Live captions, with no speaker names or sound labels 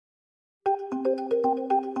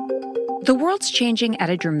The world's changing at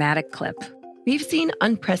a dramatic clip. We've seen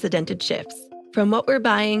unprecedented shifts. From what we're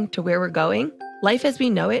buying to where we're going, life as we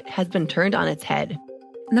know it has been turned on its head.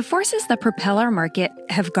 And the forces that propel our market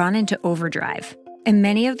have gone into overdrive, and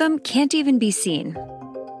many of them can't even be seen.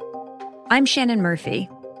 I'm Shannon Murphy.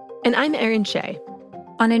 And I'm Erin Shea.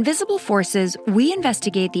 On Invisible Forces, we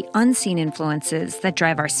investigate the unseen influences that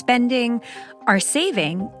drive our spending, our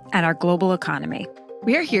saving, and our global economy.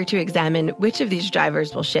 We are here to examine which of these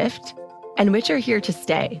drivers will shift and which are here to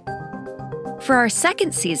stay. For our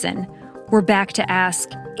second season, we're back to ask,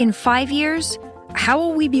 in 5 years, how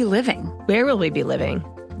will we be living? Where will we be living?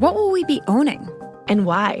 What will we be owning? And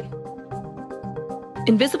why?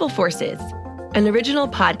 Invisible Forces, an original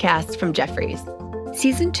podcast from Jefferies.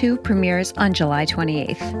 Season 2 premieres on July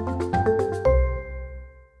 28th.